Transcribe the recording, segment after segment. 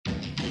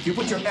If you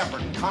put your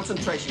effort and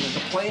concentration into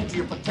playing to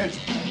your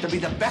potential, to be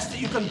the best that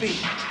you can be,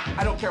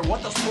 I don't care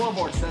what the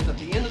scoreboard says at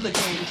the end of the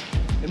game,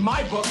 in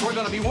my book, we're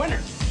going to be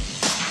winners.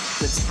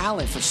 The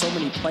talent for so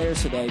many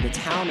players today, the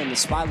talent and the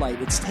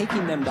spotlight, it's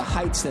taking them to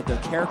heights that their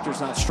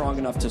character's not strong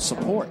enough to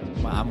support.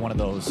 I'm one of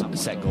those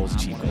set goals,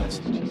 achieve goals.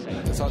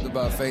 I talked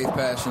about faith,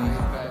 passion,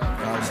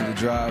 obviously the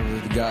drive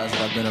of the guys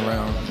that I've been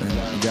around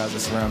and the guys that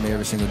surround me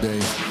every single day.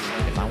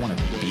 If I want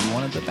to be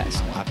one of the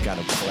best, I've got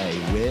to play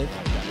with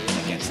and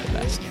against the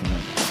best.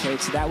 Okay,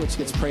 it's that which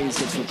gets praised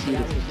gets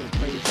repeated.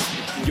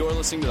 You're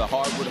listening to the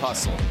Hardwood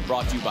Hustle,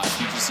 brought to you by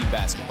PGC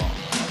Basketball.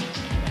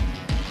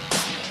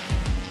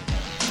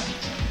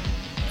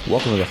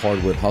 Welcome to the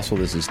Hardwood Hustle.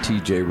 This is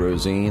TJ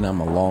Rosine.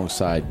 I'm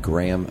alongside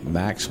Graham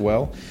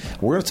Maxwell.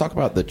 We're going to talk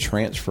about the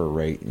transfer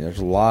rate. There's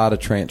a lot of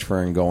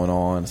transferring going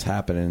on. It's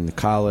happening in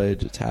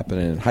college. It's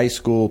happening in high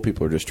school.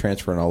 People are just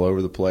transferring all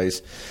over the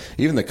place.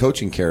 Even the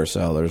coaching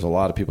carousel, there's a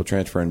lot of people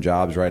transferring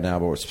jobs right now,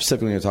 but we're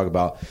specifically going to talk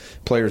about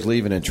players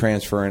leaving and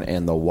transferring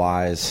and the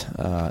whys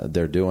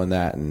they're doing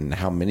that and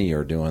how many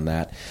are doing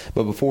that.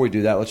 But before we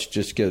do that, let's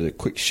just give a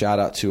quick shout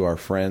out to our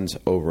friends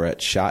over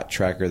at Shot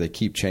Tracker. They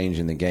keep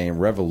changing the game,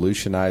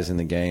 revolutionizing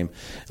the game,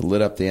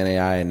 lit up the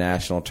NAIA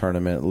national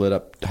tournament, lit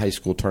up high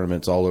school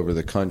tournaments all over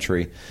the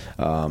country.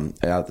 Out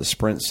at the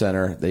Sprint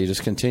Center, they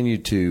just continue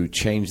to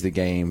change the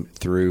game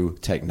through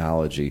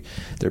technology.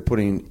 They're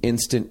putting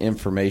instant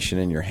information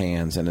in your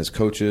hands, and as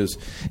coaches,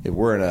 if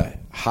we're in a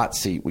hot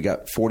seat, we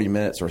got 40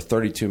 minutes or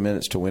 32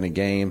 minutes to win a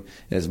game,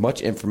 and as much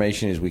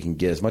information as we can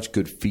get, as much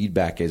good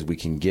feedback as we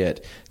can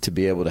get to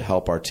be able to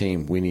help our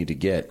team, we need to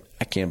get.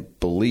 I can't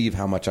believe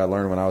how much I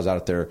learned when I was out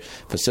at their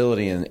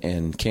facility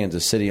in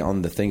Kansas City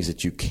on the things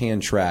that you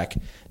can track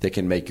that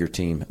can make your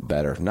team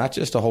better. Not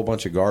just a whole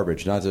bunch of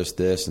garbage, not just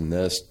this and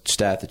this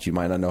stat that you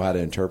might not know how to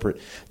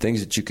interpret, things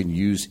that you can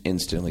use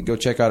instantly. Go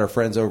check out our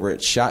friends over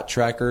at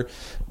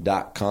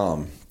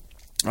shottracker.com.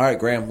 All right,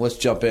 Graham, let's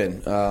jump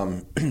in.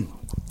 Talking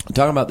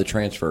about the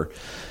transfer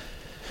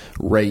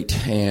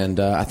rate,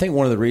 and I think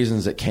one of the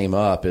reasons it came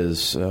up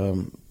is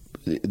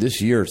this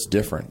year it's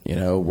different. You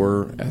know,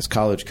 we're as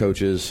college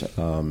coaches,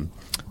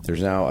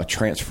 there's now a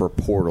transfer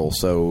portal.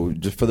 So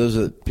just for those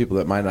of the people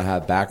that might not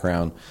have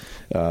background,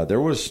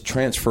 there was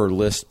transfer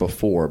lists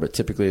before, but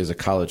typically as a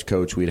college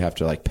coach, we'd have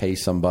to like pay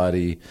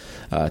somebody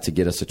to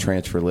get us a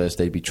transfer list.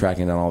 They'd be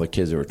tracking down all the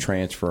kids that were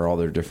transfer, all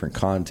their different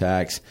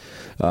contacts.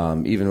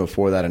 Even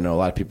before that, I know a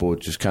lot of people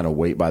would just kind of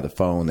wait by the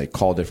phone. They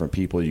call different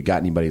people. You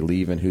got anybody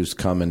leaving, who's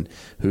coming,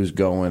 who's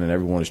going, and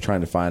everyone is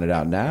trying to find it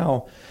out.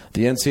 Now,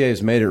 the NCAA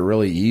has made it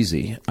really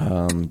easy.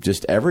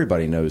 Just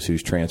everybody knows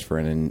who's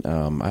transferring, and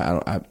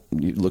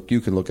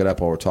you can look it up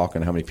while we're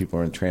talking how many people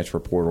are in the transfer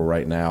portal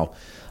right now.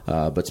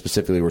 But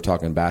specifically, we're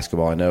talking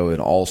basketball. I know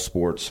in all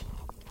sports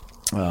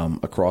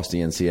across the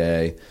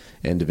NCAA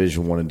and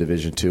Division I and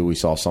Division II, we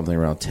saw something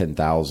around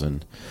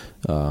 10,000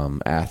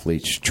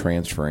 athletes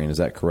transferring. Is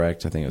that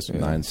correct? I think it was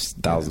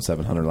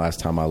 9,700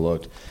 last time I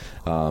looked.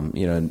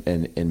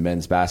 In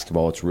men's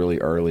basketball, it's really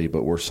early,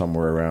 but we're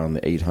somewhere around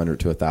the 800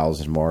 to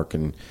 1,000 mark,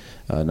 and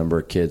a number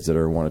of kids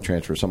that want to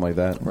transfer, something like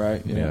that.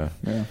 Right. Yeah.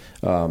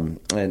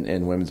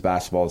 And women's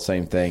basketball, the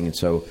same thing. And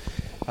so,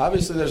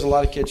 obviously, there's a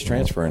lot of kids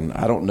transferring.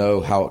 I don't know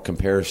how it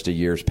compares to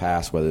years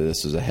past, whether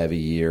this is a heavy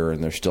year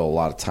and there's still a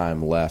lot of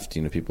time left.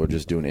 You know, people are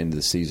just doing end of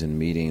the season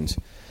meetings.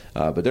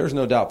 But there's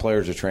no doubt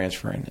players are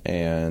transferring,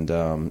 and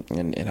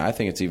I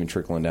think it's even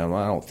trickling down.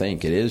 Well, I don't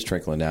think it is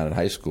trickling down in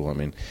high school. I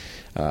mean,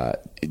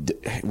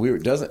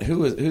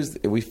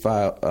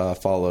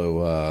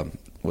 follow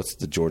what's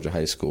the Georgia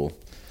high school?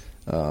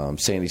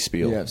 Sandy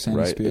Spiel, yeah, Sandy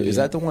right? Spiel, is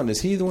that the one? Is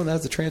he the one that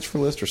has the transfer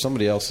list, or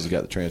somebody else has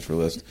got the transfer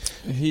list?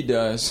 He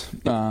does.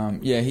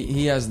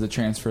 He has the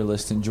transfer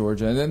list in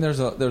Georgia, and then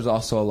there's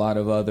also a lot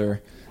of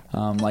other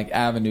like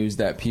avenues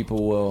that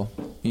people will,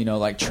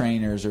 like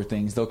trainers or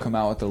things. They'll come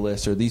out with a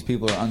list, or these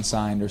people are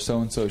unsigned, or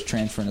so and so is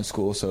transferring to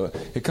school. So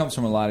it comes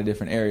from a lot of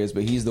different areas,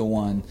 but he's the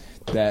one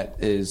that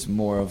is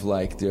more of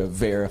like the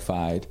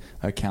verified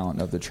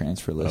account of the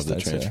transfer list. Of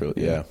the transfer,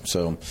 yeah.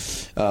 So,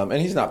 and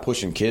he's not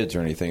pushing kids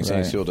or anything.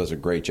 Sandy Spiel does a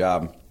great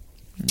job.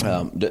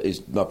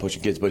 He's not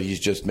pushing kids, but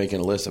he's just making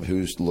a list of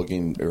who's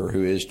looking or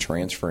who is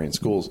transferring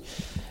schools.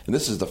 And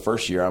this is the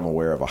first year I'm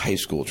aware of a high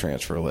school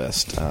transfer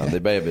list. They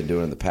may have been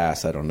doing it in the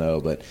past, I don't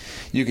know, but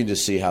you can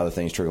just see how the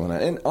thing's trickling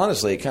out. And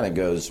honestly, it kind of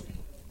goes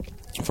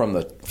from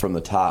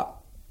the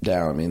top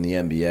down. I mean, the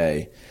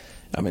NBA.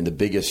 I mean, the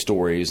biggest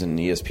stories, and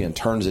ESPN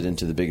turns it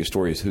into the biggest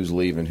stories: who's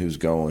leaving, who's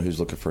going, who's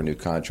looking for a new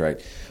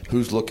contract,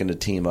 who's looking to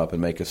team up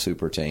and make a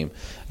super team.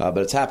 But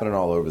it's happening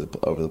all over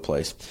the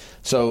place.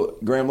 So,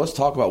 Graham, let's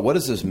talk about what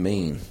does this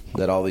mean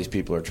that all these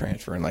people are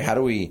transferring? Like, how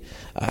do we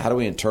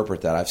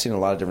interpret that? I've seen a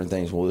lot of different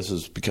things. Well, this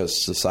is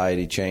because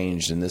society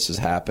changed and this is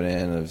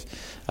happening.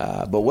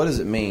 But what does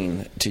it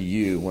mean to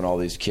you when all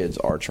these kids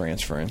are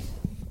transferring?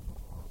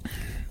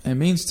 It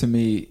means to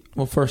me,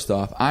 well, first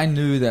off, I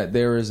knew that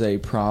there is a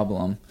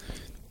problem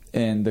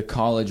in the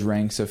college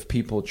ranks of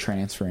people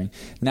transferring.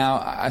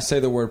 Now, I say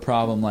the word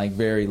problem like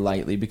very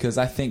lightly because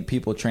I think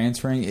people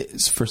transferring,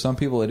 for some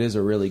people, it is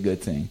a really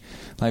good thing.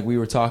 Like we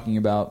were talking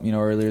about,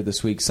 earlier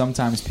this week,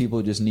 sometimes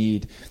people just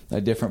need a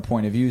different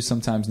point of view.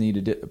 Sometimes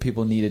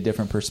people need a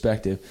different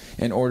perspective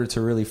in order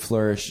to really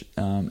flourish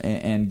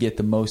and get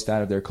the most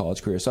out of their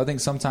college career. So I think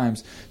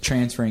sometimes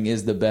transferring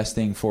is the best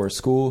thing for a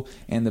school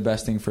and the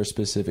best thing for a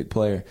specific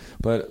player.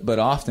 But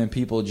often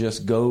people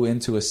just go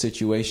into a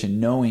situation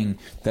knowing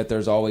that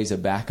there's always a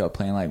backup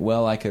plan, like,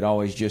 well, I could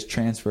always just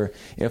transfer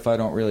if I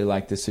don't really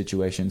like this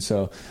situation.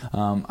 So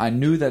I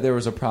knew that there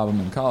was a problem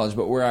in college,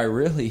 but where I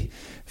really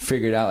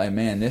figured out, like,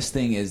 man, this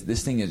thing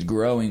is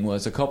growing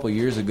was a couple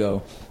years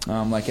ago,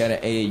 like at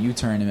an AAU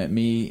tournament.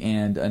 Me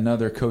and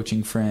another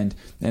coaching friend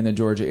in the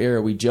Georgia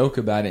area, we joke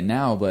about it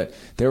now, but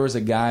there was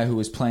a guy who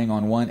was playing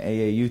on one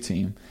AAU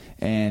team,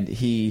 and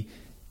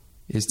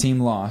his team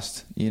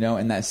lost,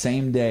 and that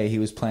same day he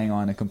was playing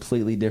on a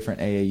completely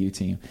different AAU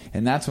team.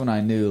 And that's when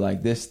I knew,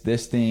 like, this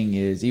thing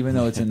is, even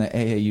though it's in the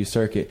AAU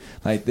circuit,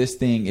 like, this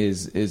thing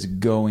is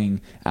going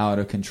out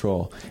of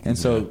control. And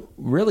so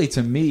really,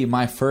 to me,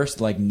 my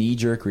first, like,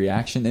 knee-jerk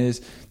reaction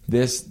is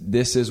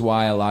this is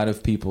why a lot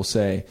of people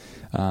say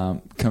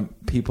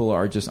people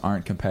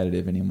aren't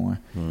competitive anymore.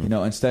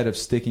 Instead of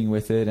sticking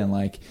with it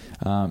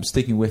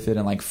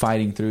and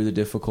fighting through the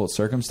difficult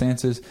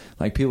circumstances,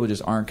 like, people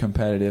just aren't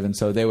competitive, and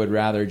so they would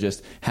rather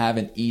just have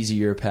an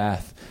easier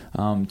path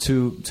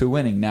to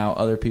winning. Now,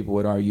 other people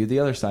would argue the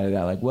other side of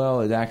that, like,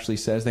 well, it actually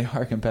says they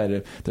are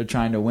competitive. They're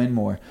trying to win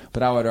more.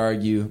 But I would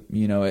argue,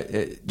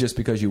 just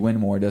because you win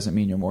more doesn't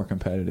mean you're more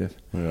competitive.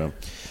 Yeah.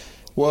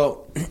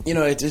 Well,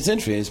 it's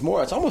interesting.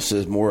 It's almost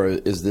as more,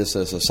 is this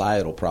a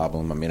societal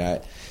problem? I mean,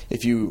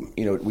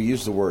 we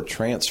use the word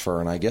transfer,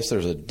 and I guess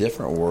there's a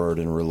different word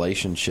in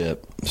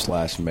relationship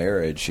 /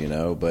 marriage,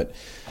 but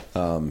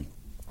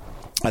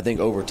I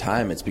think over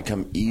time it's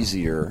become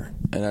easier,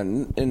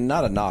 and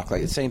not a knock.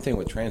 Like, the same thing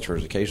with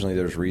transfers. Occasionally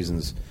there's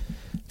reasons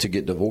to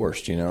get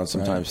divorced, and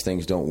sometimes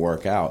things don't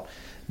work out.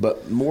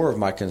 But more of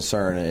my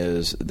concern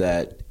is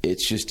that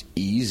it's just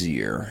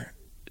easier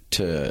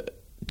to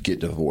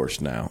get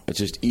divorced now. It's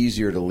just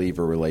easier to leave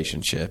a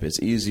relationship. It's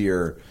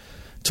easier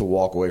to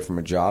walk away from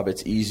a job.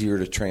 It's easier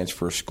to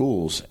transfer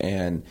schools,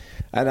 and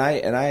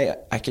I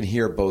can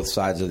hear both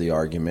sides of the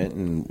argument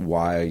and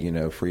why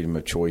freedom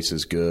of choice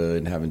is good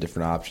and having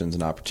different options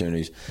and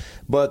opportunities.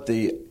 But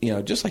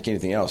just like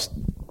anything else,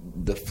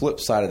 the flip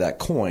side of that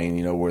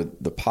coin, where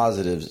the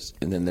positives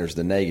and then there's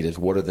the negatives.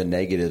 What are the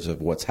negatives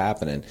of what's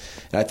happening?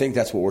 And I think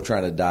that's what we're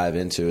trying to dive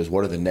into, is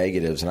what are the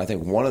negatives. And I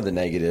think one of the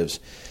negatives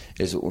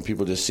is that when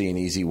people just see an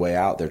easy way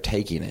out, they're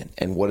taking it.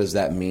 And what does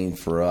that mean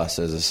for us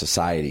as a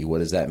society? What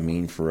does that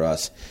mean for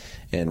us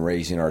in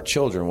raising our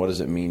children? What does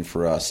it mean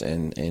for us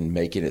in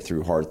making it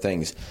through hard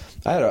things?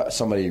 I had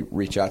somebody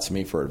reach out to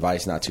me for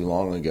advice not too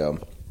long ago,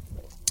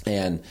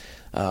 and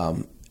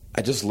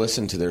I just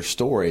listened to their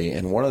story.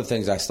 And one of the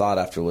things I thought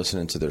after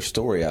listening to their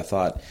story, I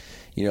thought,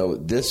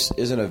 this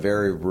isn't a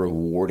very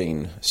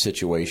rewarding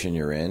situation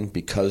you're in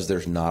because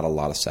there's not a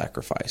lot of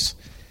sacrifice.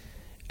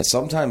 And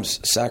sometimes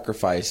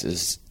sacrifice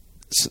is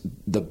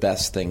the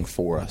best thing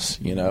for us,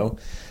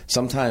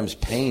 Sometimes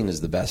pain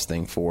is the best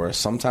thing for us.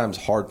 Sometimes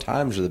hard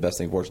times are the best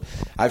thing for us.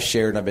 I've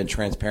shared and I've been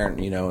transparent,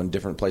 in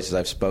different places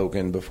I've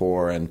spoken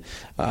before and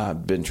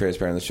been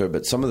transparent on the show.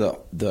 But some of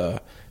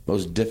the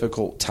most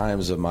difficult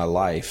times of my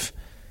life,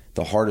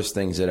 the hardest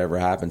things that ever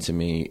happened to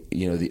me,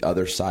 the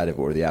other side of it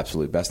were the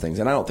absolute best things.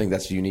 And I don't think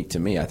that's unique to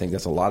me. I think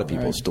that's a lot of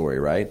people's story,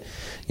 right?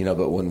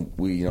 But when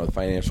we, the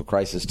financial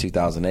crisis,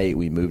 2008,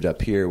 we moved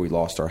up here, we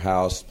lost our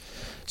house.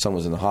 Someone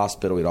was in the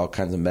hospital. We had all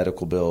kinds of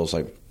medical bills.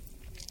 Like,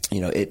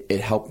 it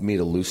helped me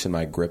to loosen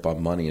my grip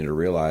on money and to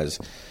realize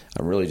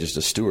I'm really just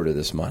a steward of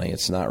this money.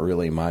 It's not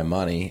really my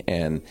money.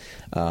 And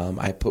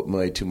I put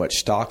way too much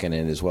stock in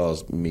it, as well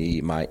as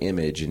my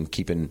image and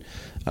keeping,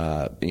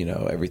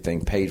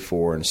 everything paid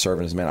for and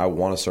serving as a man. I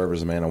want to serve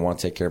as a man. I want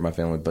to take care of my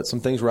family. But some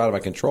things were out of my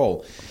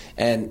control.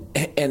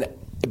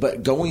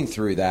 But going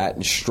through that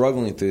and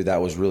struggling through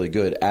that was really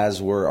good,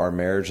 as were our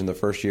marriage in the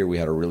first year. We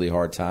had a really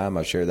hard time.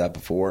 I've shared that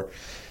before.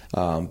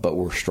 But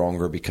we're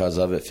stronger because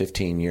of it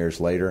 15 years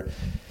later.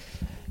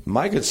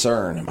 My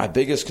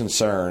biggest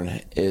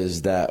concern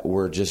is that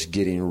we're just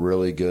getting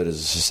really good as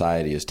a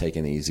society is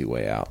taking the easy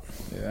way out.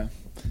 Yeah.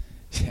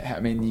 I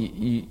mean,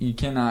 you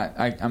cannot,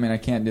 I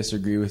can't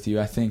disagree with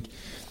you. I think,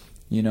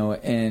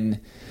 and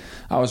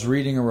I was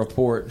reading a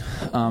report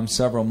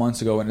several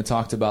months ago, and it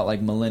talked about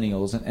like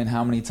millennials and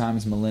how many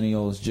times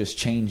millennials just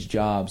change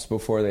jobs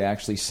before they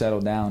actually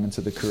settle down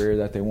into the career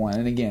that they want.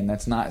 And again,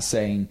 that's not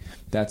saying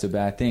that's a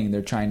bad thing.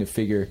 They're trying to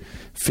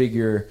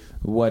figure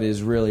what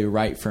is really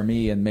right for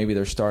me, and maybe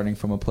they're starting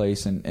from a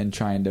place and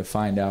trying to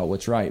find out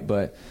what's right.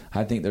 But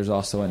I think there's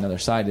also another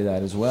side to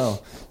that as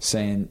well,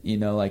 saying,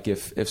 like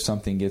if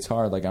something gets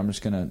hard, like I'm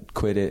just going to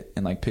quit it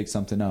and like pick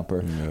something up,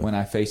 or when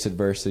I face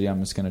adversity,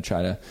 I'm just going to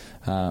try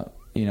to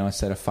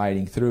instead of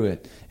fighting through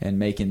it and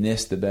making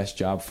this the best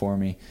job for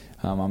me,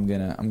 I'm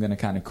gonna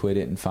kind of quit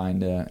it and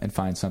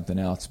find something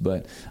else.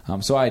 But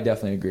so I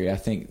definitely agree. I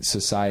think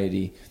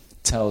society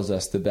tells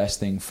us the best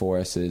thing for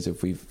us is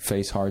if we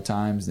face hard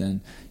times,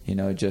 then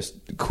just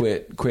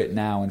quit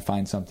now and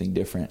find something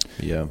different.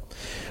 Yeah.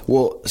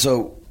 Well,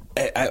 so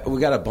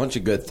we got a bunch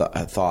of good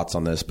thoughts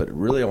on this, but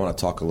really I want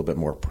to talk a little bit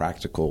more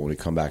practical when we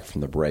come back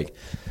from the break.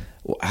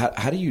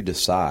 How do you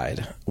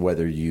decide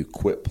whether you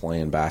quit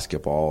playing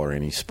basketball or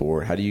any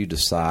sport? How do you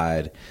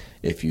decide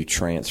if you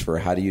transfer?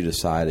 How do you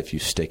decide if you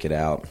stick it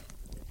out?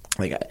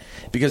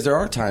 Because there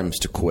are times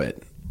to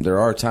quit. There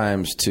are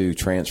times to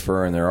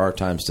transfer, and there are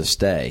times to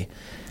stay.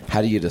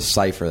 How do you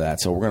decipher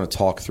that? So we're going to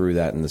talk through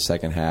that in the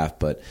second half,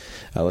 but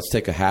let's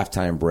take a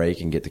halftime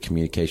break and get the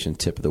communication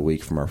tip of the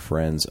week from our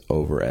friends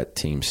over at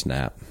Team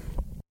Snap.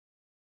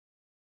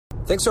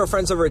 Thanks to our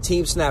friends over at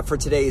Team Snap for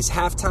today's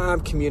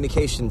halftime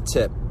communication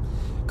tip.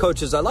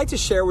 Coaches, I'd like to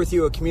share with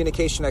you a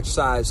communication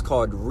exercise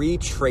called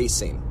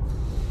retracing.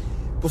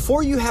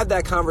 Before you have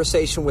that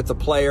conversation with the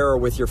player or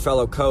with your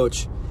fellow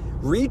coach,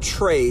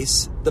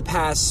 retrace the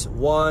past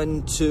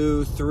 1,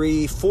 2,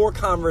 3, 4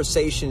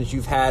 conversations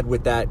you've had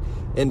with that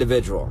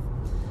individual.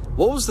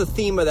 What was the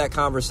theme of that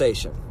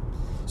conversation?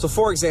 So,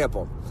 for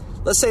example,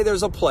 let's say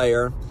there's a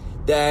player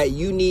that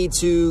you need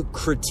to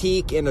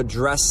critique and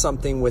address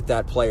something with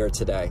that player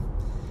today.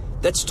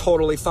 That's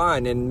totally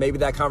fine, and maybe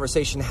that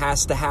conversation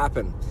has to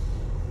happen.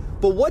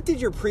 But what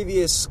did your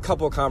previous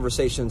couple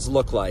conversations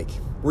look like?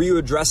 Were you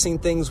addressing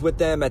things with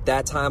them at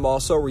that time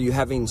also? Were you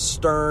having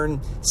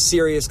stern,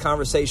 serious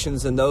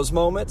conversations in those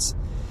moments?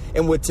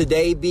 And would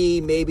today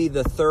be maybe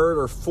the 3rd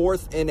or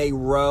 4th in a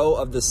row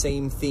of the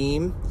same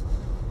theme?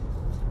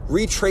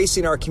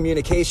 Retracing our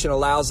communication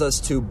allows us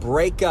to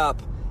break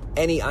up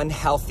any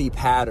unhealthy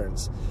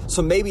patterns.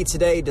 So maybe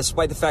today,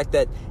 despite the fact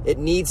that it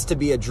needs to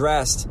be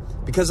addressed,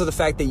 because of the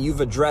fact that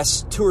you've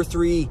addressed 2 or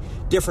 3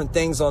 different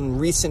things on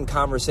recent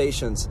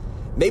conversations,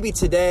 maybe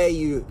today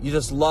you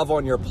just love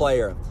on your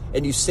player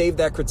and you save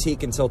that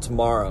critique until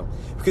tomorrow.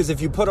 Because if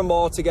you put them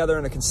all together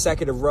in a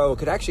consecutive row, it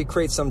could actually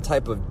create some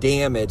type of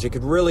damage. It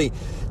could really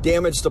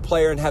damage the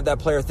player and have that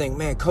player think,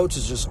 man, coach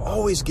is just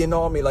always getting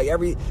on me. Like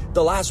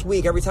the last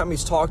week, every time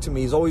he's talked to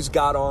me, he's always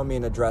got on me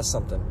and addressed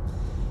something.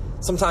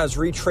 Sometimes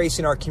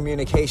retracing our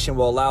communication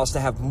will allow us to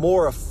have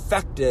more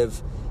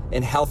effective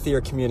and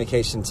healthier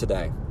communication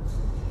today.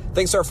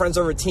 Thanks to our friends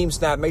over at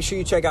TeamSnap. Make sure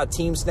you check out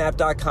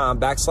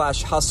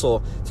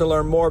teamsnap.com/hustle to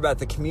learn more about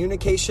the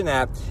communication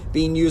app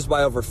being used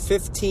by over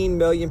 15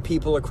 million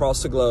people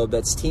across the globe.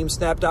 That's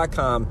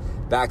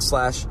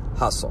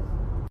teamsnap.com/hustle.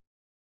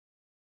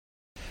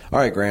 All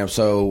right, Graham.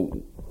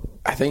 So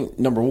I think,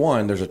 number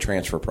one, there's a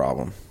transfer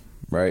problem,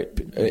 right?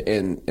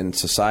 In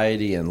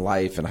society and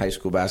life and high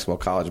school basketball,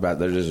 college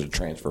basketball, there's a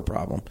transfer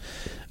problem.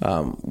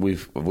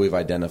 We've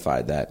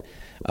identified that.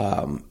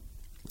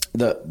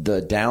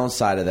 The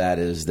downside of that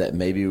is that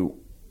maybe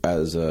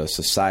as a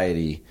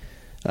society,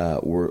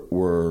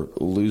 we're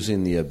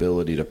losing the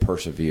ability to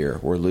persevere.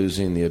 We're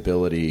losing the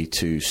ability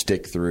to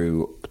stick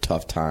through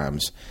tough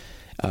times.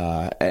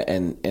 But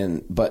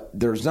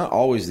there's not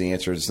always the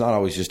answer. It's not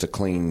always just a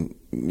clean,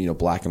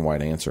 black and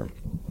white answer.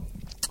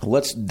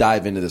 Let's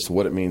dive into this,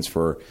 what it means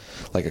for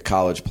like a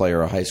college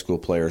player, a high school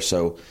player.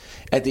 So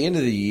at the end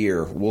of the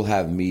year, we'll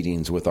have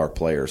meetings with our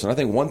players. And I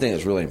think one thing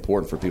that's really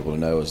important for people to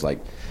know is, like,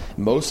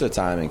 most of the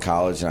time in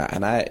college,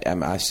 and I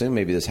assume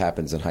maybe this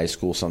happens in high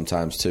school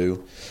sometimes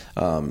too,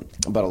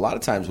 but a lot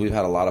of times we've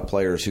had a lot of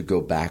players who go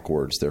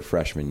backwards their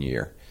freshman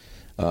year.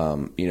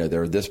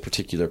 They're this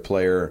particular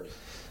player.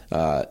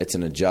 It's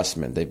an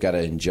adjustment. They've got to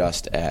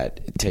adjust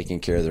at taking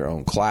care of their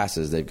own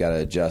classes. They've got to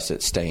adjust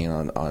at staying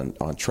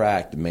on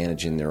track,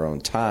 managing their own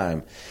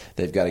time.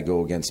 They've got to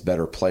go against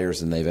better players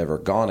than they've ever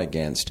gone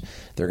against.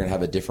 They're going to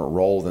have a different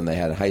role than they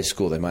had in high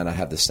school. They might not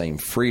have the same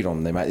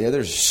freedom.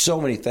 There's so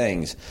many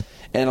things.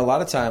 And a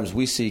lot of times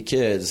we see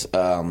kids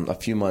a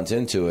few months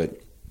into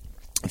it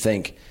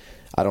think,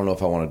 I don't know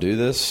if I want to do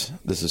this.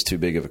 This is too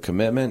big of a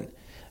commitment.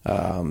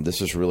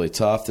 This is really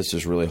tough. This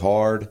is really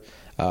hard.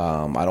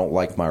 I don't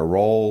like my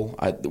role.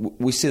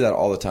 We see that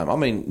all the time. I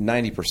mean,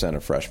 90%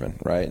 of freshmen,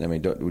 right? I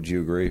mean, would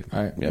you agree?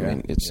 I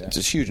mean, it's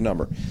a huge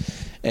number.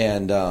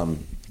 And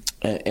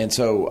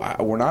so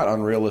we're not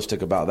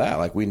unrealistic about that.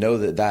 Like, we know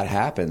that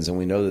happens, and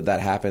we know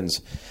that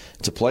happens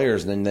to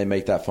players, and then they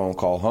make that phone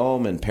call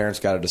home, and parents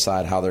got to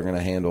decide how they're going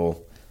to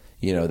handle,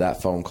 that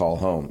phone call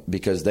home,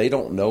 because they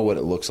don't know what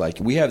it looks like.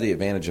 We have the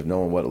advantage of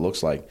knowing what it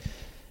looks like.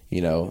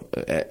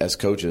 As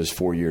coaches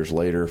 4 years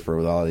later for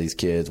a lot of these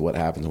kids, what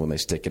happens when they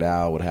stick it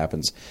out, what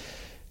happens.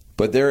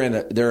 But they're in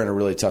a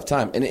really tough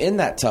time. And in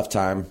that tough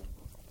time,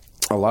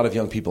 a lot of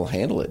young people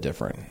handle it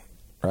different.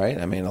 right?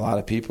 I mean, a lot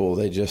of people,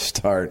 they just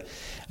start,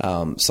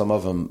 some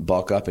of them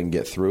buck up and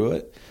get through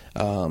it.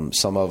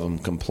 Some of them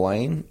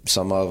complain.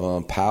 Some of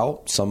them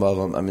pout. Some of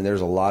them, I mean,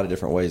 there's a lot of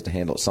different ways to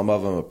handle it. Some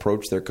of them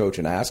approach their coach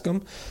and ask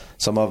them.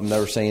 Some of them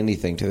never say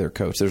anything to their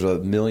coach. There's a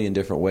million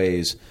different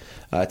ways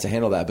to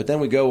handle that. But then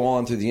we go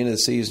on through the end of the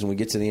season. We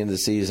get to the end of the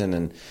season,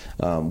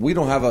 and we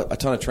don't have a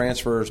ton of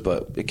transfers,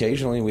 but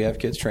occasionally we have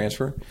kids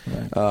transfer.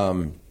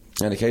 Right.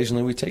 And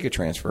occasionally we take a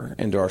transfer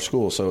into our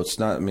school. So it's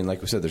not, I mean,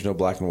 like we said, there's no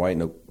black and white.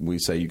 No, we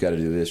say you got to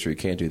do this or you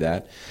can't do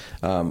that.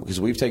 Because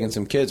we've taken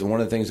some kids, and one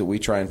of the things that we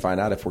try and find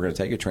out if we're going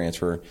to take a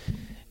transfer,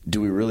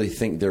 do we really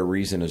think their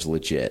reason is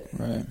legit?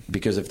 Right.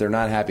 Because if they're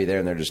not happy there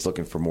and they're just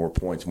looking for more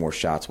points, more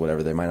shots,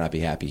 whatever, they might not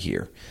be happy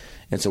here.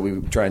 And so we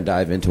try and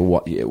dive into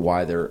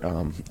why they're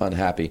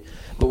unhappy.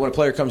 But when a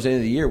player comes into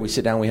the year, we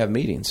sit down, we have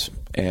meetings,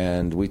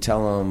 and we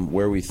tell them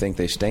where we think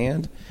they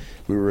stand.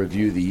 We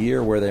review the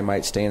year, where they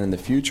might stand in the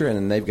future, and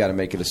then they've got to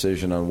make a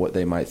decision on what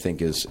they might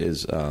think is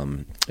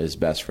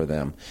best for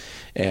them.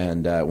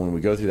 And when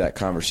we go through that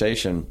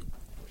conversation,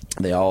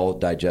 they all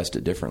digest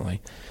it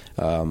differently.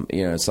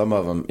 Some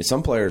of them,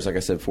 some players, like I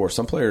said before,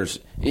 some players.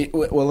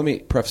 Well, let me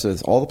preface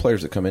this: all the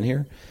players that come in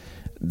here,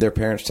 their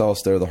parents tell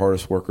us they're the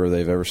hardest worker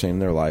they've ever seen in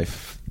their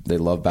life. They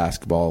love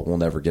basketball. We'll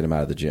never get them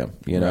out of the gym.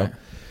 Right.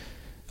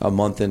 A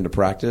month into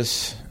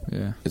practice,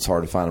 it's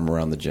hard to find them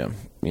around the gym.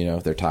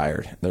 They're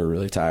tired. They're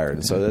really tired.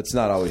 And so that's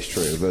not always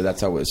true, but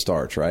that's how it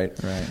starts, right?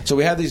 So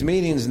we have these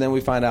meetings, and then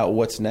we find out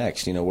what's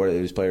next, what are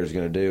these players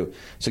going to do.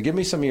 So give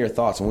me some of your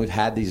thoughts. When we've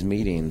had these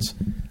meetings,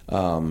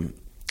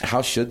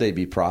 how should they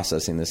be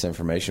processing this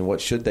information? What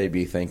should they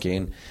be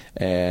thinking?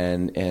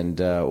 And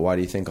why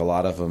do you think a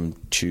lot of them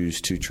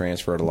choose to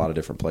transfer at a lot of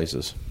different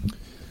places?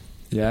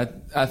 Yeah,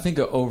 I think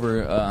an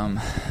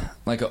overbearing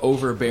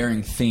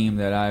theme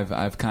that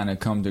I've kind of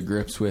come to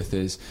grips with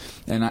is,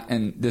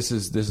 and this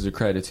is a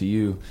credit to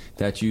you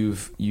that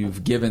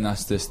you've given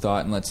us this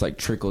thought, and let's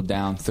trickle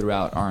down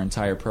throughout our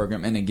entire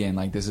program. And again,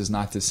 this is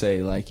not to say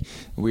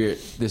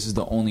this is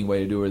the only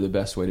way to do it or the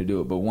best way to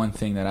do it. But one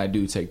thing that I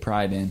do take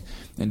pride in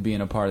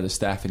being a part of the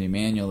staff at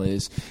Emmanuel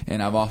is,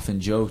 and I've often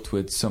joked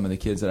with some of the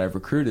kids that I've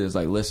recruited, is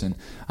listen,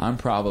 I'm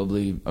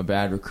probably a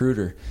bad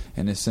recruiter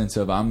in the sense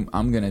of I'm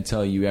going to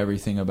tell you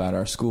everything about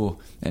our school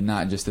and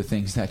not just the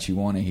things that you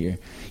want to hear.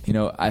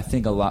 I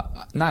think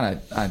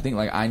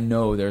I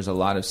know there's a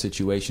lot of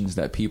situations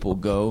that people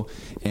go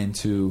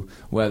into,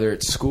 whether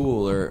it's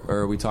school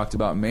or we talked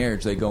about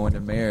marriage, they go into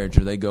marriage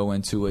or they go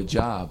into a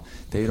job.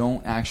 They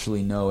don't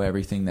actually know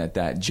everything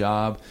that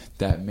job,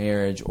 that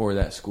marriage, or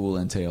that school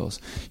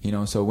entails.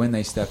 So when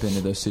they step into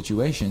those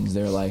situations,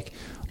 they're like,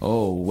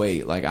 oh,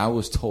 wait, I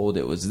was told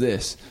it was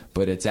this,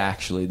 but it's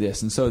actually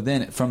this. And so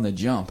then from the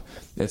jump,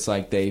 it's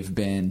like they've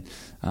been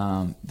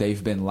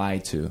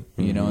lied to,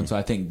 And so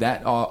I think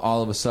that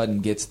all of a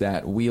sudden gets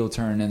that wheel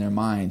turned in their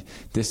mind.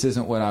 This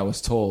isn't what I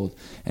was told,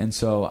 and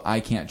so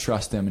I can't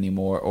trust them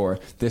anymore, or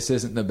this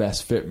isn't the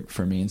best fit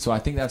for me. And so I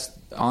think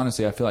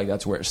honestly, I feel like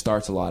that's where it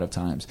starts a lot of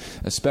times,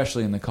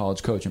 especially in the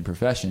college coaching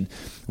profession.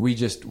 We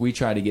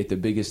try to get the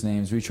biggest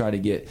names. We try to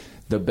get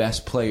the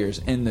best players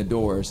in the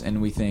doors,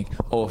 and we think,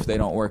 oh, if they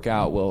don't work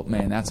out, well,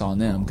 man, that's on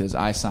them because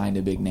I signed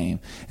a big name.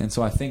 And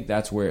so I think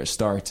that's where it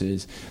starts,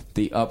 is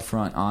the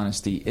upfront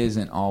honesty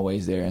isn't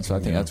always there. And so I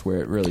think that's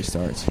where it really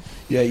starts.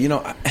 Yeah,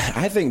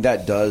 I think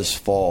that does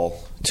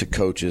fall to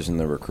coaches in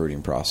the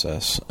recruiting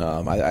process.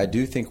 I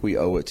do think we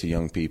owe it to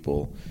young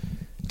people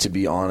to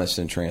be honest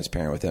and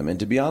transparent with them. And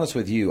to be honest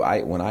with you,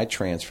 when I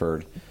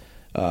transferred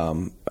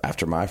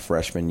after my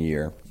freshman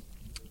year,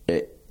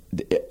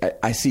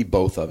 I see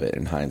both of it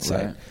in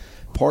hindsight. Right.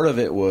 Part of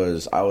it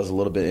was I was a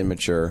little bit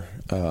immature.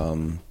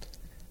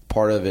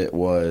 Part of it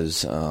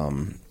was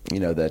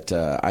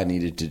that I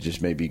needed to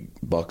just maybe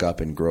buck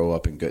up and grow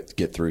up and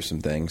get through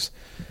some things.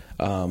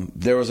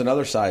 There was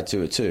another side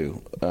to it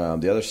too.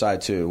 The other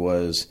side to it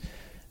was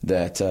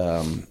that,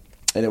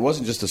 and it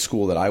wasn't just a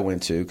school that I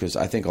went to, because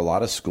I think a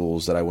lot of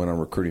schools that I went on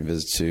recruiting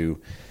visits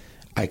to,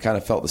 I kind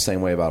of felt the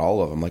same way about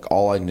all of them.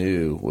 All I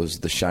knew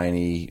was the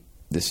shiny,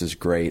 this is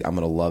great, I'm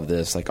going to love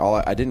this. They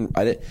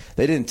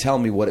didn't tell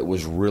me what it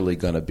was really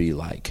going to be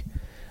like.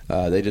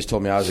 They just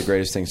told me I was the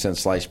greatest thing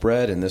since sliced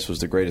bread, and this was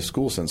the greatest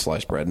school since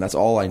sliced bread, and that's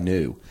all I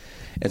knew.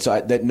 And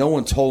so that no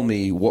one told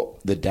me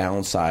what the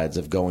downsides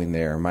of going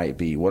there might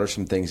be. What are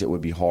some things that would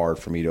be hard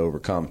for me to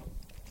overcome?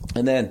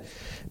 And then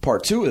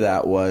part two of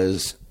that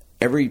was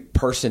every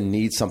person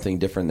needs something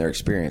different in their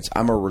experience.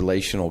 I'm a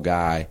relational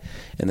guy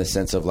in the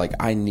sense of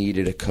I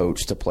needed a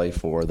coach to play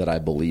for that I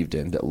believed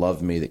in, that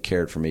loved me, that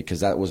cared for me, because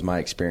that was my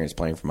experience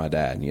playing for my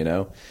dad,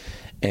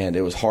 And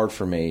it was hard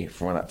for me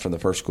from the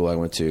first school I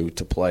went to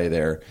play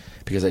there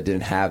because I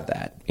didn't have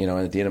that. And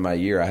at the end of my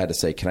year, I had to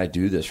say, can I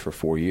do this for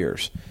 4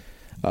 years?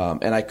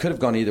 And I could have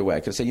gone either way. I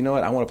could have said,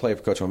 I want to play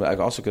for Coach. I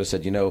also could have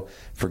said,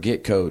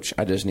 forget Coach.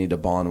 I just need to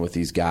bond with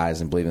these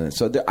guys and believe in it.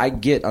 So I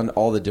get on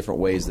all the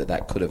different ways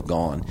that could have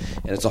gone.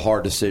 And it's a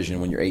hard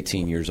decision when you're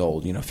 18 years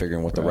old,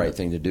 figuring what the right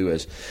thing to do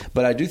is.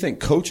 But I do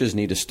think coaches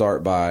need to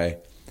start by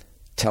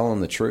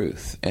telling the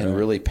truth and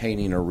really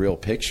painting a real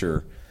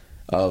picture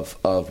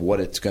of what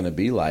it's going to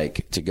be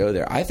like to go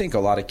there. I think a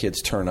lot of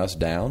kids turn us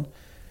down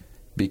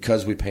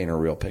because we paint a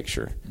real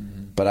picture.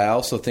 But I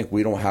also think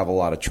we don't have a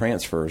lot of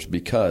transfers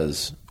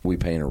because we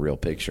paint a real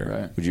picture.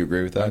 Right. Would you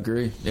agree with that? I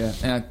agree.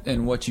 Yeah.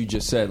 And what you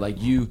just said, like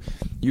you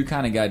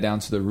kind of got down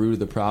to the root of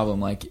the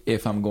problem. Like,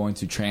 if I'm going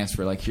to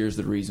transfer, like, here's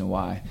the reason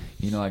why.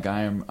 You know, like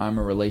I'm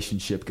a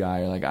relationship guy,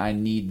 or like I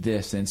need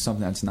this and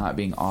something that's not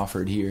being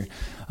offered here.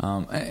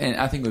 And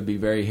I think it would be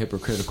very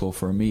hypocritical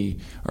for me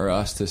or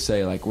us to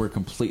say like we're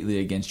completely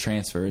against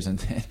transfers, and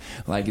then,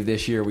 like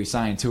this year we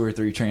signed 2 or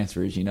 3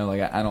 transfers. You know,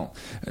 like I don't,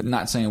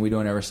 not saying we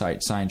don't ever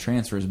sign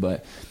transfers,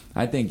 but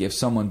I think if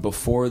someone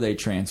before they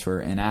transfer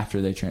and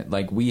after they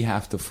like we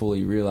have to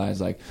fully realize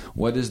like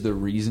what is the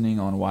reasoning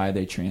on why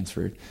they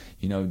transferred.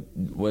 You know,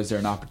 was there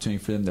an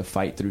opportunity for them to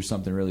fight through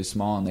something really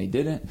small and they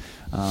didn't,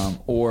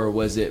 or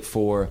was it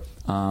for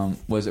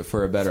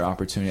a better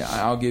opportunity?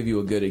 I'll give you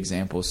a good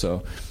example.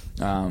 So.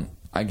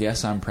 I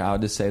guess I'm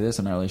proud to say this.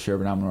 I'm not really sure,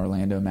 but I'm an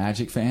Orlando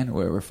Magic fan.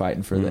 We're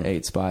fighting for the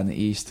 8th spot in the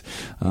East.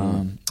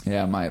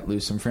 Yeah, I might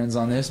lose some friends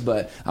on this,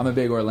 but I'm a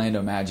big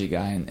Orlando Magic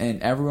guy,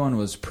 and everyone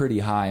was pretty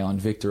high on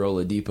Victor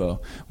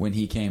Oladipo when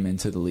he came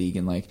into the league,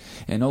 and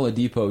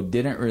Oladipo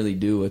didn't really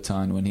do a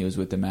ton when he was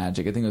with the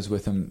Magic. I think it was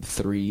with him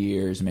 3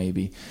 years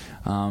maybe,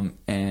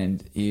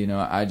 and you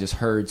know I just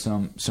heard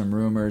some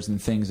rumors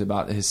and things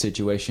about his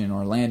situation in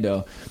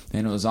Orlando,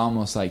 and it was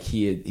almost like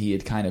he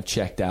had kind of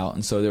checked out,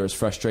 and so there was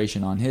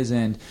frustration on his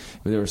end.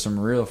 But there was some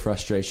real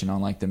frustration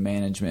on like the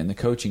management and the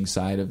coaching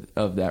side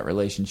of that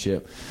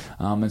relationship,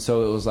 and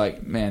so it was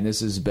like, man,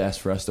 this is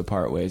best for us to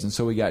part ways. And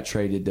so we got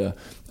traded to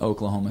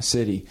Oklahoma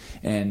City,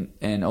 and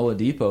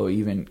Oladipo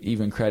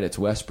even credits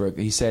Westbrook.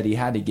 He said he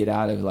had to get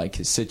out of like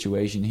his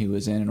situation he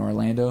was in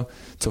Orlando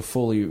to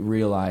fully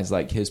realize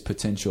like his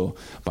potential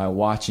by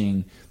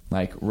watching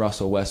like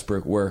Russell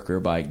Westbrook work, or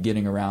by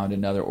getting around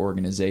another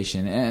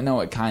organization. And I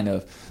know it kind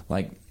of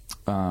like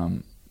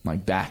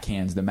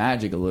backhands the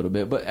Magic a little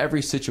bit, but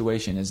every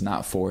situation is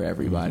not for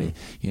everybody,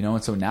 you know.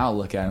 And so now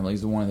look at him, like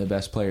he's one of the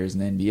best players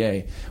in the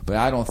NBA, but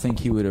I don't think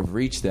he would have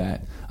reached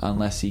that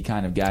unless he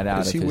kind of got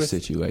out of his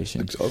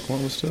situation.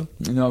 Oklahoma still?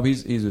 No,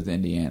 he's with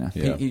Indiana.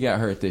 Yeah. He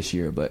got hurt this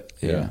year, but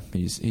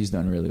he's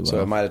done really well.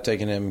 So it might have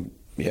taken him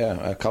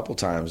a couple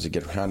times to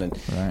get around, and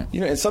right.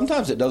 You know, and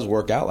sometimes it does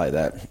work out like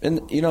that,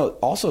 and you know,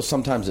 also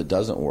sometimes it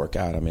doesn't work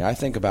out. I mean, I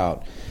think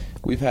about,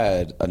 we've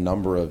had a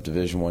number of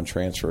Division I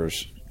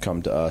transfers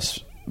come to us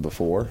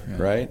before,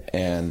 right?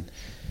 And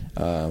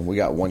we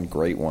got one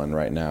great one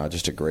right now,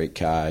 just a great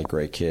guy,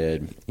 great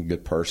kid,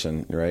 good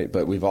person, right?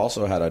 But we've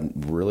also had a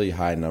really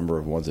high number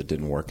of ones that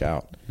didn't work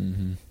out.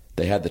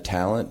 They had the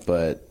talent,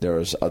 but there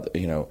was other,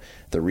 you know,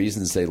 the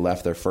reasons they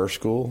left their first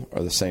school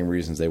are the same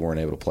reasons they weren't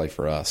able to play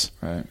for us.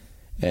 Right.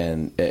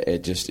 And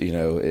it just, you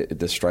know,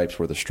 the stripes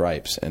were the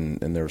stripes, and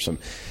there were some.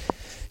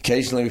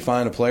 Occasionally, we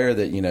find a player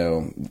that, you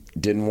know,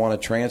 didn't want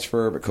to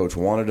transfer, but coach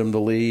wanted him to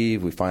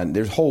leave. We find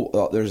there's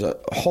a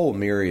whole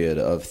myriad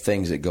of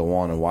things that go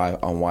on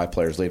why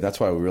players leave. That's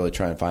why we really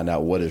try and find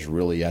out what is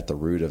really at the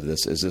root of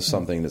this. Is this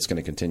something that's going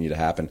to continue to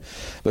happen?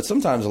 But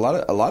sometimes, a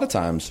lot of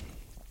times,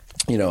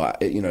 you know,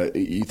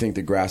 you think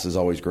the grass is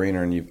always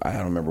greener, and I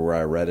don't remember where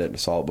I read it,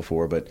 saw it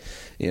before, but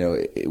you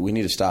know, we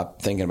need to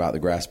stop thinking about the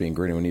grass being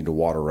greener. We need to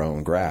water our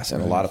own grass,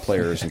 and a lot of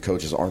players and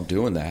coaches aren't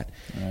doing that.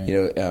 Right.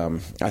 You know,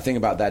 I think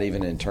about that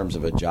even in terms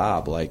of a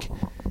job, like,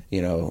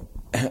 you know,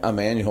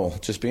 Emmanuel,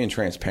 just being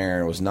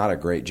transparent, was not a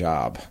great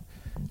job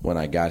when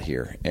I got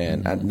here,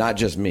 and not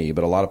just me,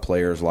 but a lot of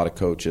players, a lot of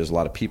coaches, a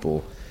lot of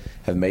people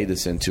have made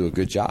this into a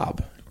good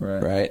job,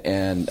 right?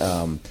 And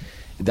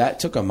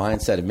that took a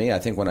mindset of me. I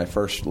think when I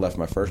first left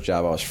my first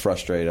job, I was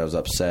frustrated, I was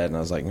upset, and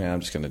I was like, man, I'm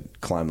just going to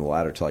climb the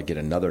ladder till I get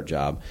another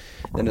job.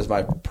 Then as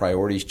my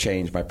priorities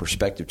changed, my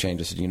perspective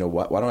changed, I said, you know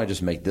what, why don't I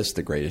just make this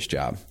the greatest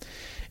job?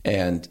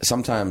 And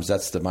sometimes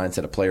that's the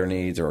mindset a player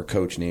needs or a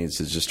coach needs,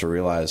 is just to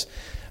realize,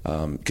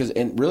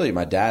 and really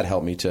my dad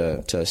helped me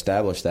to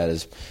establish that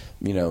is,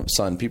 you know,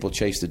 son, people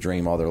chase the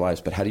dream all their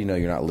lives, but how do you know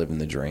you're not living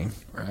the dream?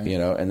 Right. You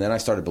know, and then I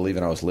started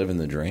believing I was living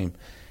the dream,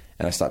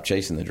 and I stopped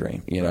chasing the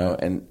dream, you know,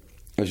 and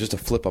it was just a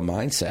flip of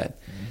mindset.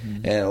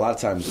 And a lot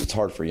of times it's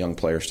hard for young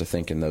players to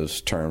think in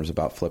those terms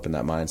about flipping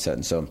that mindset.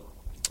 And so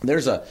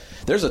there's a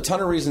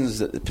ton of reasons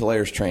that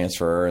players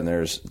transfer, and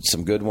there's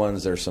some good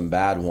ones, there's some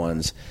bad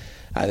ones.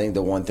 I think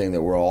the one thing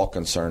that we're all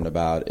concerned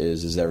about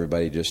is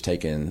everybody just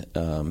taking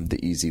the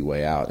easy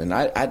way out. And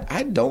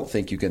I don't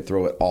think you can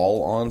throw it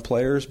all on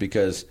players,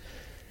 because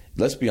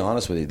let's be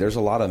honest with you, there's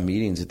a lot of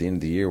meetings at the end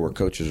of the year where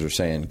coaches are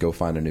saying, go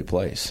find a new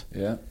place.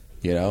 Yeah.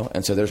 You know,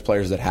 and so there's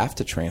players that have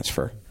to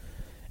transfer,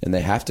 and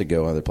they have to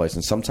go other places.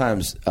 And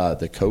sometimes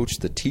the coach,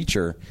 the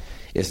teacher,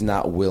 is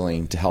not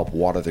willing to help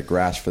water the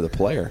grass for the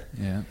player.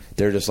 Yeah.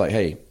 They're just like,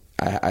 hey,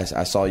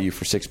 I saw you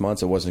for 6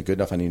 months. It wasn't good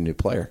enough. I need a new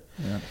player.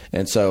 Yeah.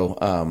 And so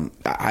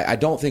I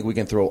don't think we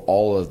can throw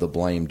all of the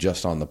blame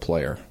just on the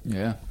player.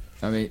 Yeah.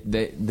 I mean,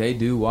 they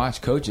do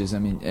watch coaches. I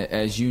mean,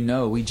 as you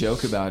know, we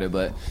joke about it,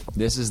 but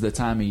this is the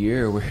time of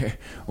year where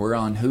we're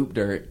on hoop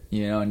dirt,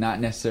 you know,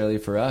 not necessarily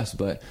for us,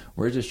 but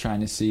we're just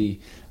trying to see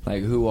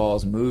like who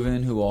all's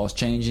moving, who all's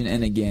changing.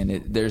 And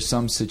again, there's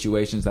some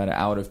situations that are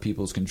out of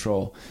people's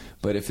control.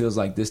 But it feels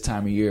like this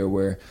time of year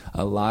where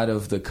a lot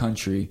of the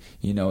country,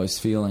 is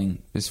feeling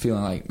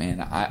like,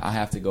 man, I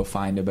have to go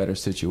find a better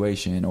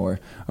situation, or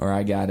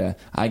I gotta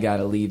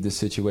leave the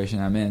situation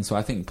I'm in. So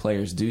I think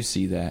players do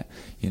see that,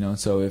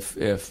 So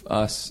if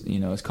us,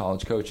 as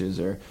college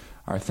coaches are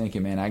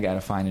thinking, man, I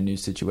gotta find a new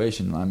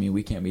situation. I mean,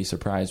 we can't be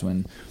surprised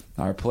when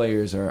our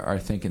players are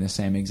thinking the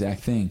same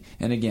exact thing.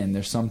 And again,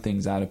 there's some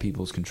things out of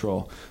people's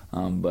control.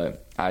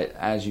 But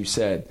as you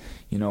said,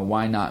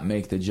 why not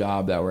make the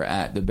job that we're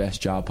at the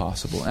best job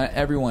possible?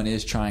 Everyone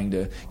is trying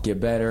to get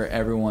better.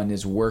 Everyone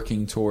is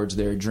working towards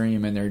their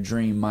dream, and their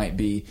dream might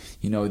be,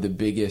 the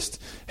biggest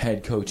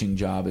head coaching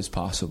job as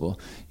possible.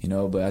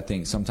 But I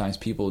think sometimes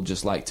people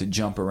just like to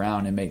jump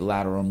around and make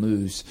lateral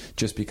moves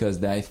just because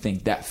they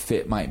think that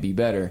fit might be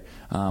better.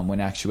 When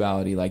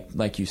actuality,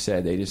 like you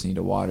said, they just need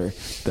to water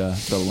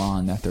the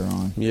lawn that they're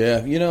on.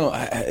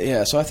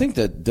 Yeah, So I think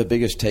that the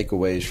biggest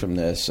takeaways from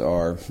this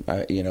are,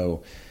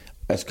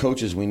 as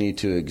coaches, we need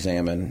to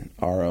examine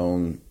our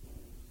own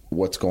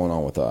what's going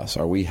on with us.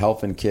 Are we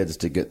helping kids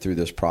to get through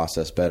this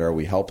process better? Are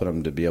we helping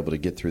them to be able to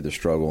get through the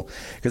struggle?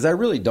 Because I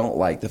really don't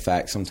like the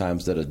fact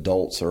sometimes that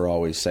adults are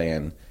always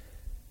saying,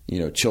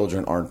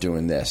 children aren't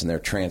doing this and they're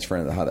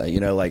transferring how that,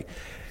 like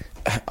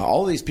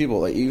all these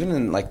people, like even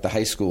in like the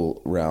high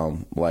school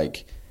realm,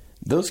 like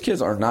those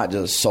kids are not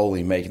just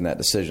solely making that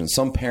decision.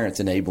 Some parents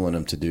enabling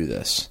them to do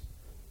this.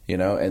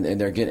 And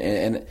they're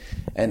getting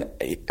and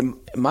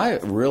my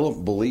real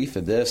belief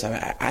in this.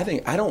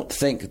 I don't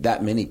think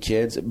that many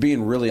kids.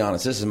 Being really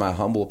honest, this is my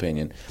humble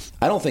opinion.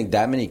 I don't think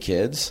that many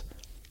kids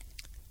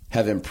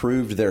have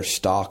improved their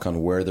stock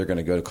on where they're going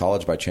to go to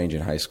college by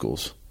changing high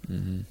schools.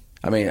 Mm-hmm.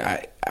 I mean,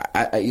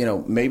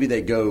 maybe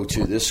they go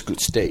to this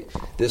state,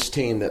 this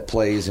team that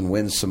plays and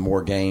wins some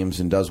more games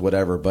and does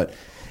whatever, but.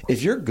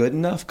 If you're good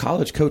enough,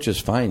 college coaches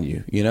find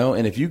you,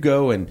 and if you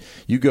go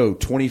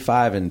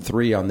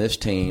 25-3 on this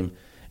team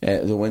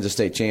that wins a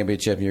state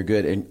championship and you're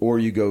good, or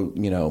you go,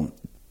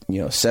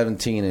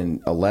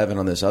 17-11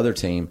 on this other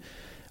team,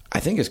 I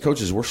think as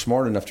coaches we're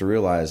smart enough to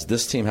realize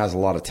this team has a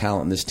lot of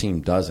talent and this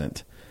team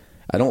doesn't.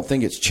 I don't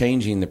think it's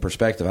changing the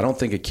perspective. I don't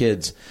think a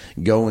kid's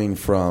going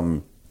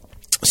from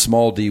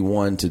small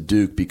D1 to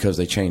Duke because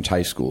they changed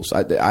high schools.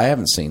 I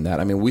haven't seen that.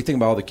 I mean, we think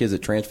about all the kids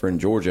that transfer in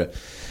Georgia.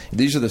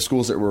 These are the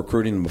schools that were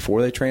recruiting them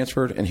before they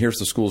transferred, and here's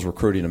the schools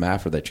recruiting them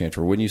after they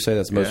transferred. Wouldn't you say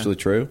that's mostly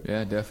true?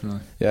 Yeah, definitely.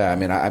 Yeah, I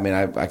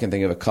can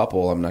think of a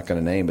couple I'm not going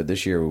to name, but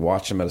this year we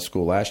watched them at a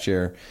school last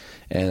year,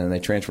 and then they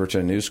transferred to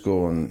a new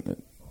school,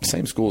 and the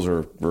same schools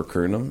are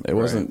recruiting them. It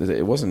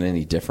wasn't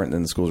any different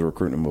than the schools were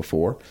recruiting them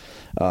before.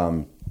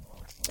 But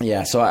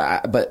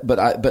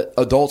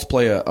adults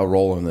play a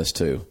role in this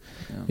too.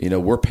 Yeah.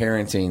 We're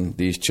parenting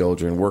these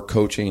children. We're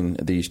coaching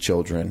these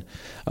children.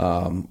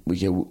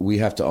 We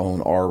have to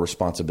own our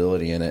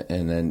responsibility in it.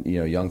 And then,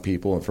 young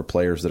people and for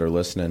players that are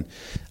listening,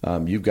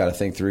 you've got to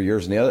think through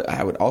yours. And the other,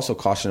 I would also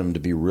caution them to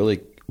be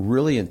really,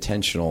 really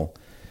intentional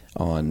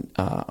on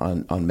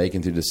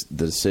making through the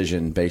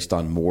decision based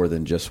on more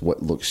than just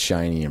what looks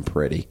shiny and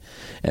pretty.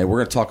 And we're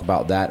going to talk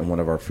about that in one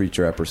of our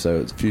future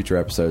episodes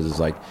is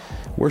like,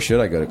 where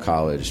should I go to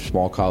college?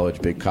 Small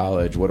college, big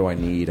college? What do I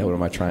need? What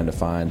am I trying to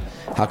find?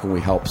 How can we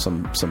help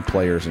some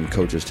players and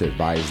coaches to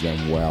advise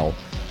them well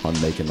on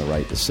making the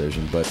right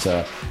decision? But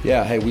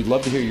hey, we'd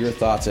love to hear your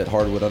thoughts at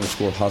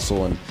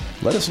Hardwood_Hustle, and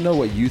let us know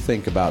what you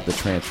think about the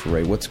transfer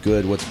rate. What's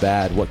good? What's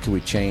bad? What can we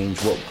change?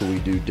 What can we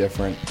do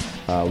different?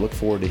 Look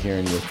forward to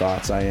hearing your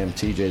thoughts. I am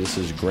TJ. This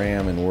is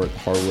Graham, and we're at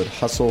Hardwood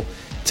Hustle.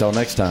 Until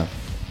next time.